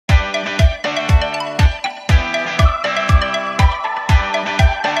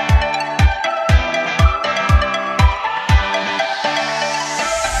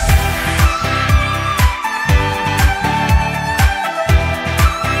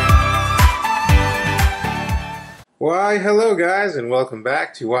Why, hello guys, and welcome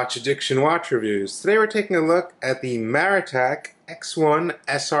back to Watch Addiction Watch Reviews. Today we're taking a look at the MARATAC X1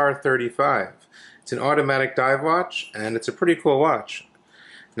 SR35. It's an automatic dive watch, and it's a pretty cool watch.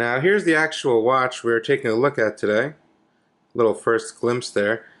 Now here's the actual watch we're taking a look at today. Little first glimpse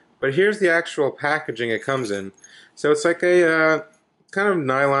there. But here's the actual packaging it comes in. So it's like a kind of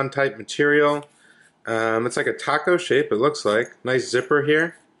nylon type material. It's like a taco shape, it looks like. Nice zipper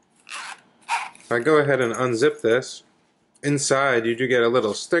here. If I go ahead and unzip this, inside you do get a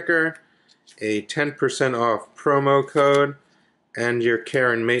little sticker, a 10% off promo code, and your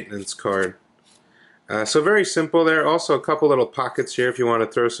care and maintenance card. So very simple there. Also a couple little pockets here if you want to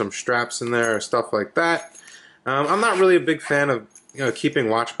throw some straps in there or stuff like that. I'm not really a big fan of keeping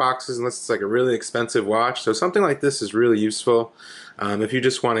watch boxes unless it's like a really expensive watch. So something like this is really useful if you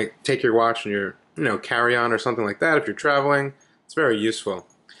just want to take your watch in your carry-on or something like that. If you're traveling, it's very useful.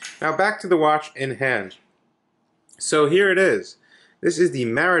 Now back to the watch in hand. So here it is. This is the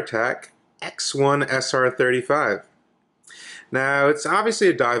MARATAC X1 SR35. Now it's obviously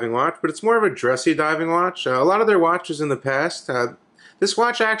a diving watch, but it's more of a dressy diving watch. A lot of their watches in the past, this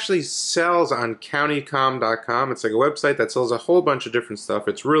watch actually sells on countycom.com. It's like a website that sells a whole bunch of different stuff.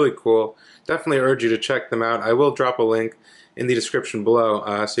 It's really cool. Definitely urge you to check them out. I will drop a link in the description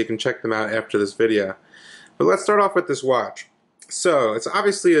below so you can check them out after this video. But let's start off with this watch. So it's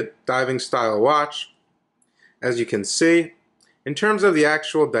obviously a diving style watch, as you can see. In terms of the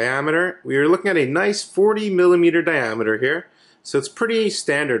actual diameter, we are looking at a nice 40mm diameter here. So it's pretty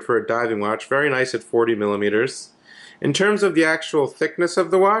standard for a diving watch, very nice at 40mm. In terms of the actual thickness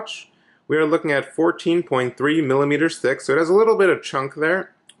of the watch, we are looking at 14.3mm thick, so it has a little bit of chunk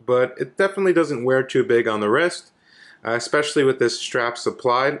there, but it definitely doesn't wear too big on the wrist, especially with this strap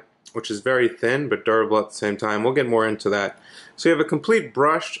supplied, which is very thin but durable at the same time. We'll get more into that. So you have a complete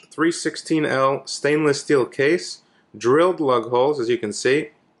brushed 316L stainless steel case, drilled lug holes as you can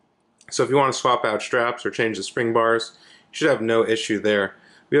see. So if you want to swap out straps or change the spring bars, you should have no issue there.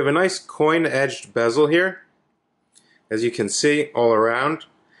 We have a nice coin-edged bezel here, as you can see all around.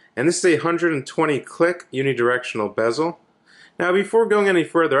 And this is a 120 click unidirectional bezel. Now before going any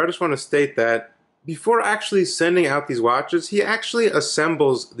further, I just want to state that before actually sending out these watches, he actually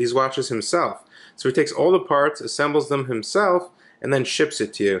assembles these watches himself. So he takes all the parts, assembles them himself, and then ships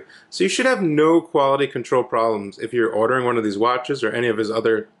it to you. So you should have no quality control problems if you're ordering one of these watches or any of his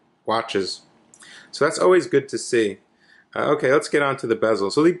other watches. So that's always good to see. Okay, let's get on to the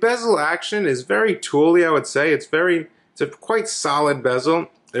bezel. So the bezel action is very tooly, I would say. It's a quite solid bezel.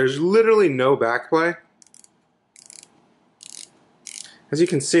 There's literally no backplay. As you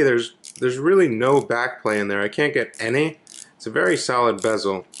can see, there's really no backplay in there. I can't get any. It's a very solid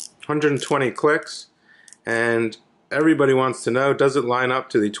bezel. 120 clicks, and everybody wants to know, does it line up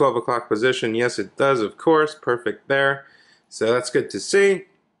to the 12 o'clock position? Yes, it does, of course. Perfect there. So that's good to see.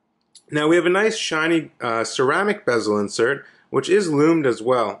 Now we have a nice shiny ceramic bezel insert, which is loomed as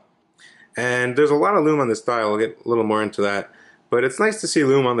well. And there's a lot of loom on this dial. I'll get a little more into that. But it's nice to see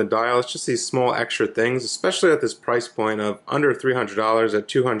loom on the dial. It's just these small extra things, especially at this price point of under $300 at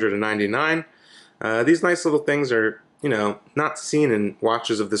 $299. These nice little things are, not seen in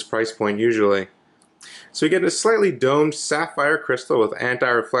watches of this price point usually. So we get a slightly domed sapphire crystal with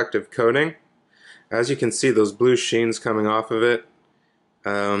anti-reflective coating. As you can see, those blue sheens coming off of it.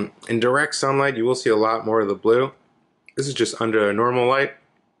 In direct sunlight, you will see a lot more of the blue. This is just under a normal light.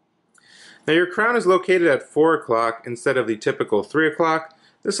 Now your crown is located at 4 o'clock instead of the typical 3 o'clock.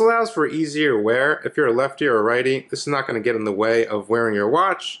 This allows for easier wear. If you're a lefty or a righty, this is not going to get in the way of wearing your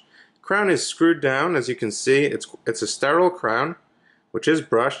watch. Crown is screwed down, as you can see. It's a sterile crown, which is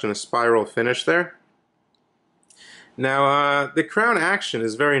brushed in a spiral finish there. Now the crown action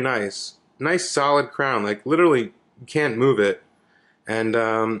is very nice. Nice solid crown, like literally you can't move it. And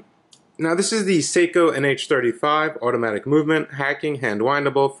now this is the Seiko NH35 automatic movement, hacking, hand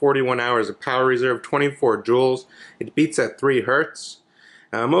windable, 41 hours of power reserve, 24 joules. It beats at 3 hertz.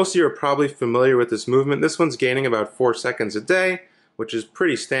 Most of you are probably familiar with this movement. This one's gaining about 4 seconds a day, which is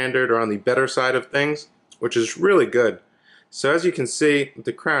pretty standard or on the better side of things, which is really good. So as you can see, with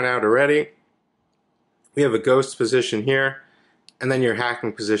the crown out already, we have a ghost position here, and then your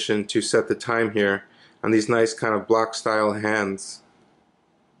hacking position to set the time here on these nice kind of block style hands.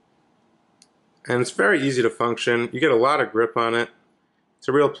 And it's very easy to function. You get a lot of grip on it. It's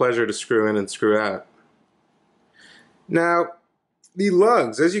a real pleasure to screw in and screw out. Now, the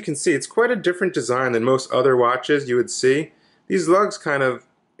lugs, as you can see, it's quite a different design than most other watches you would see. These lugs kind of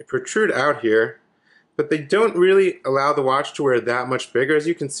protrude out here, but they don't really allow the watch to wear that much bigger. As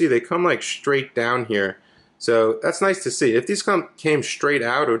you can see, they come like straight down here. So that's nice to see. If these came straight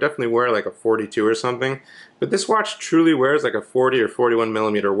out, it would definitely wear like a 42 or something. But this watch truly wears like a 40 or 41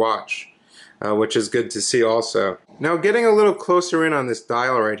 millimeter watch, which is good to see also. Now getting a little closer in on this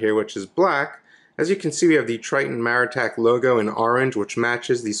dial right here, which is black, as you can see we have the Triton MARATAC logo in orange, which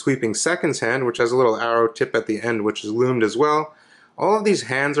matches the sweeping seconds hand, which has a little arrow tip at the end, which is loomed as well. All of these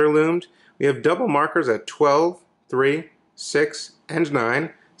hands are loomed. We have double markers at 12, 3, 6, and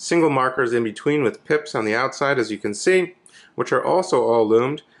 9. Single markers in between with pips on the outside, as you can see, which are also all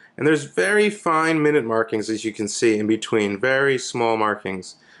loomed. And there's very fine minute markings, as you can see, in between. Very small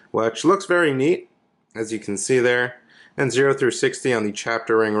markings, which looks very neat, as you can see there. And 0 through 60 on the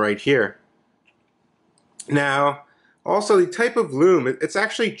chapter ring right here. Now, also the type of loom, it's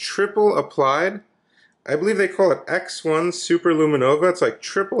actually triple applied. I believe they call it X1 Super Luminova. It's like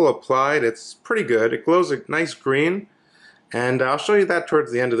triple applied. It's pretty good. It glows a nice green. And I'll show you that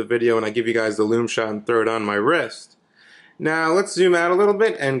towards the end of the video when I give you guys the loom shot and throw it on my wrist. Now let's zoom out a little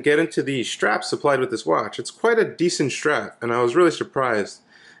bit and get into the strap supplied with this watch. It's quite a decent strap, and I was really surprised.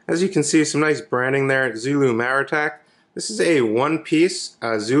 As you can see, some nice branding there, Zulu MARATAC. This is a one-piece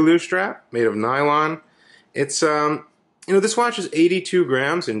Zulu strap made of nylon. It's this watch is 82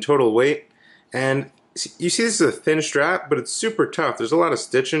 grams in total weight, and you see this is a thin strap, but it's super tough. There's a lot of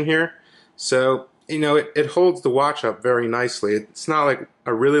stitch in here, so it holds the watch up very nicely. It's not like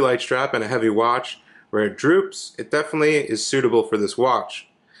a really light strap and a heavy watch where it droops. It definitely is suitable for this watch.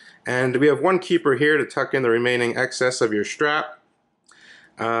 And we have one keeper here to tuck in the remaining excess of your strap,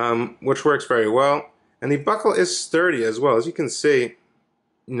 which works very well. And the buckle is sturdy as well. As you can see,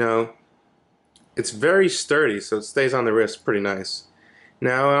 it's very sturdy, so it stays on the wrist pretty nice.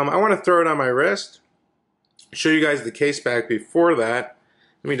 Now, I want to throw it on my wrist, show you guys the case back. Before that,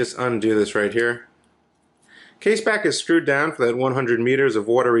 let me just undo this right here. Case back is screwed down for that 100 meters of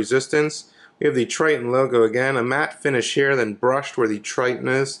water resistance. We have the Triton logo again, a matte finish here, then brushed where the Triton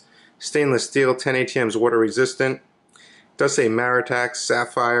is. Stainless steel, 10 ATMs water resistant. It does say MARATAC,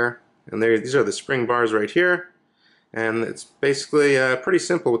 sapphire, and these are the spring bars right here. And it's basically pretty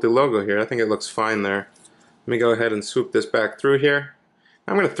simple with the logo here. I think it looks fine there. Let me go ahead and swoop this back through here.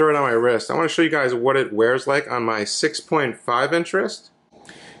 I'm going to throw it on my wrist. I want to show you guys what it wears like on my 6.5 inch wrist.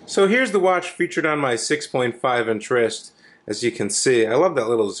 So here's the watch featured on my 6.5 inch wrist. As you can see, I love that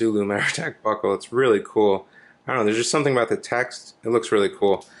little Zulu MARATAC buckle. It's really cool. I don't know, there's just something about the text. It looks really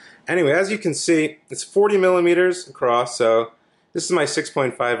cool. Anyway, as you can see, it's 40 millimeters across, so this is my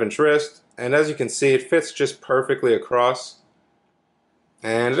 6.5 inch wrist. And as you can see, it fits just perfectly across.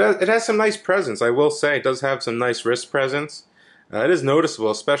 And it has some nice presence, I will say. It does have some nice wrist presence. It is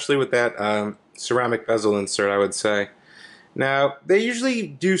noticeable, especially with that ceramic bezel insert, I would say. Now, they usually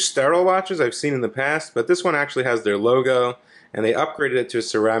do sterile watches I've seen in the past, but this one actually has their logo, and they upgraded it to a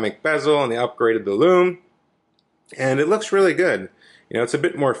ceramic bezel, and they upgraded the loom, and it looks really good. It's a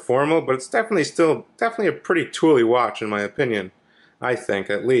bit more formal, but it's definitely a pretty tooly watch in my opinion, I think,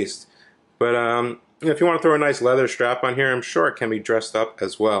 at least. But if you want to throw a nice leather strap on here, I'm sure it can be dressed up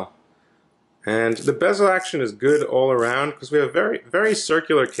as well. And the bezel action is good all around because we have a very, very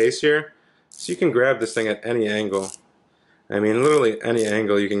circular case here, so you can grab this thing at any angle. I mean, literally any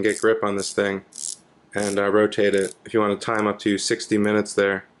angle you can get grip on this thing and rotate it if you want to time up to 60 minutes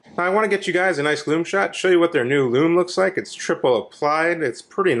there. Now I want to get you guys a nice loom shot, show you what their new loom looks like. It's triple applied, it's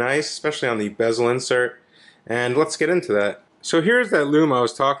pretty nice, especially on the bezel insert, and let's get into that. So here's that loom I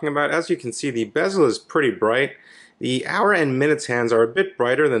was talking about. As you can see, the bezel is pretty bright. The hour and minutes hands are a bit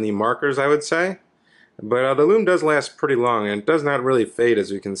brighter than the markers, I would say, but the loom does last pretty long, and it does not really fade,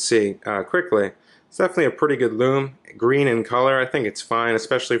 as you can see, quickly. It's definitely a pretty good loom, green in color. I think it's fine,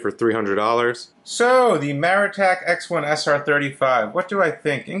 especially for $300. So, the MARATAC X1 SR35, what do I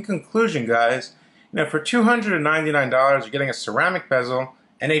think? In conclusion, guys, for $299, you're getting a ceramic bezel,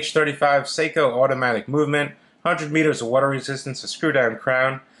 NH35 Seiko automatic movement, 100 meters of water resistance, a screw-down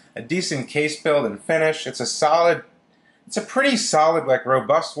crown, a decent case build and finish. It's a pretty solid,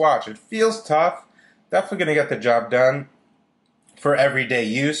 robust watch. It feels tough. Definitely going to get the job done for everyday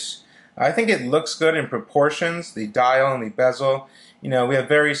use. I think it looks good in proportions, the dial and the bezel. We have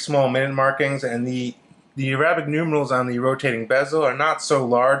very small minute markings, and the Arabic numerals on the rotating bezel are not so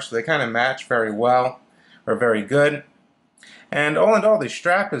large, so they kind of match very well, or very good. And all in all, the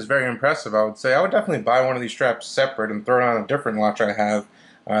strap is very impressive, I would say. I would definitely buy one of these straps separate and throw it on a different watch I have.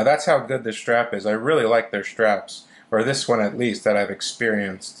 That's how good this strap is. I really like their straps, or this one at least, that I've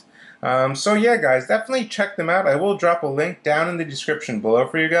experienced. So yeah, guys, definitely check them out. I will drop a link down in the description below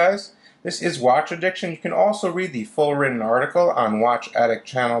for you guys. This is Watch Addiction. You can also read the full written article on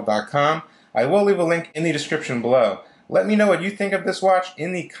watchaddictchannel.com. I will leave a link in the description below. Let me know what you think of this watch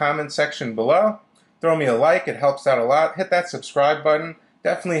in the comment section below. throw me a like, it helps out a lot. Hit that subscribe button,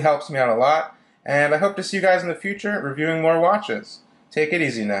 definitely helps me out a lot. And I hope to see you guys in the future reviewing more watches. Take it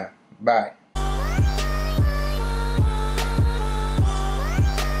easy now. Bye.